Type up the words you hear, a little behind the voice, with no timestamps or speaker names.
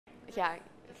Yeah,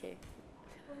 okay.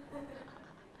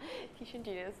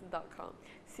 tuitiongenius.com.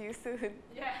 See you soon.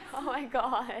 Yes. Oh my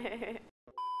god.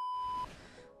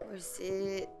 Where's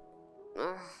it?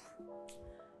 Ugh.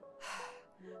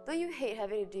 Don't you hate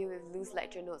having to deal with loose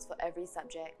lecture notes for every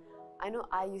subject? I know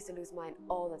I used to lose mine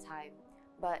all the time.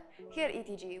 But here at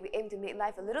ETG, we aim to make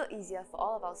life a little easier for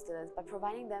all of our students by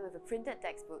providing them with a printed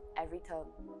textbook every term.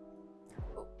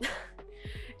 Oh.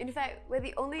 In fact, we're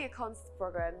the only econs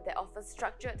program that offers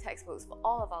structured textbooks for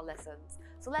all of our lessons.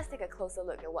 So let's take a closer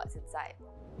look at what's inside.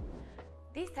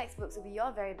 These textbooks will be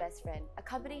your very best friend,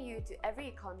 accompanying you to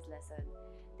every econs lesson.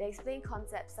 They explain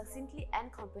concepts succinctly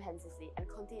and comprehensively and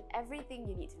contain everything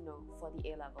you need to know for the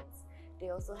A-levels. They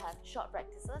also have short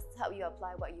practices to help you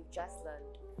apply what you've just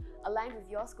learned. Aligned with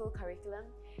your school curriculum,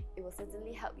 it will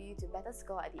certainly help you to better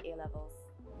score at the A-levels.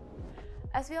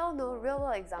 As we all know,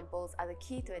 real-world examples are the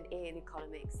key to an A in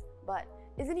economics. But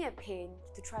isn't it a pain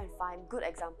to try and find good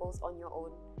examples on your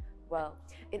own? Well,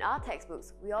 in our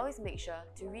textbooks, we always make sure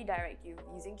to redirect you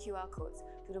using QR codes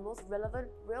to the most relevant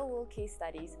real-world case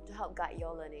studies to help guide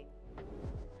your learning.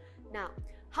 Now,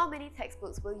 how many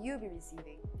textbooks will you be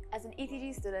receiving? As an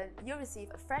ETG student, you'll receive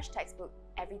a fresh textbook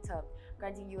every term,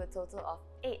 granting you a total of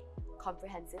 8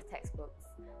 comprehensive textbooks.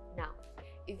 Now,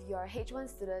 if you're a H1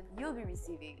 student, you'll be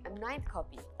receiving a 9th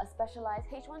copy, a specialized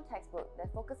H1 textbook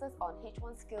that focuses on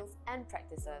H1 skills and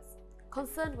practices.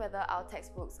 Concerned whether our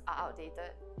textbooks are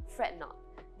outdated? Fret not.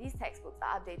 These textbooks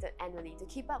are updated annually to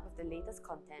keep up with the latest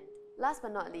content. Last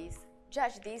but not least,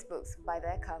 judge these books by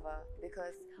their cover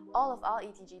because all of our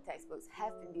ETG textbooks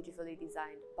have been beautifully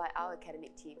designed by our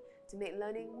academic team to make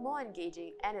learning more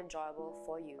engaging and enjoyable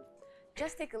for you.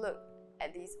 Just take a look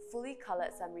at these fully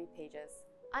colored summary pages.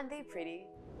 Aren't they pretty?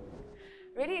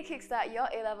 Ready to kickstart your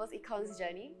A-levels econs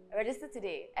journey? Register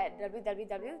today at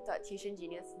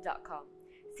www.tuitiongenius.com.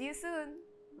 See you soon!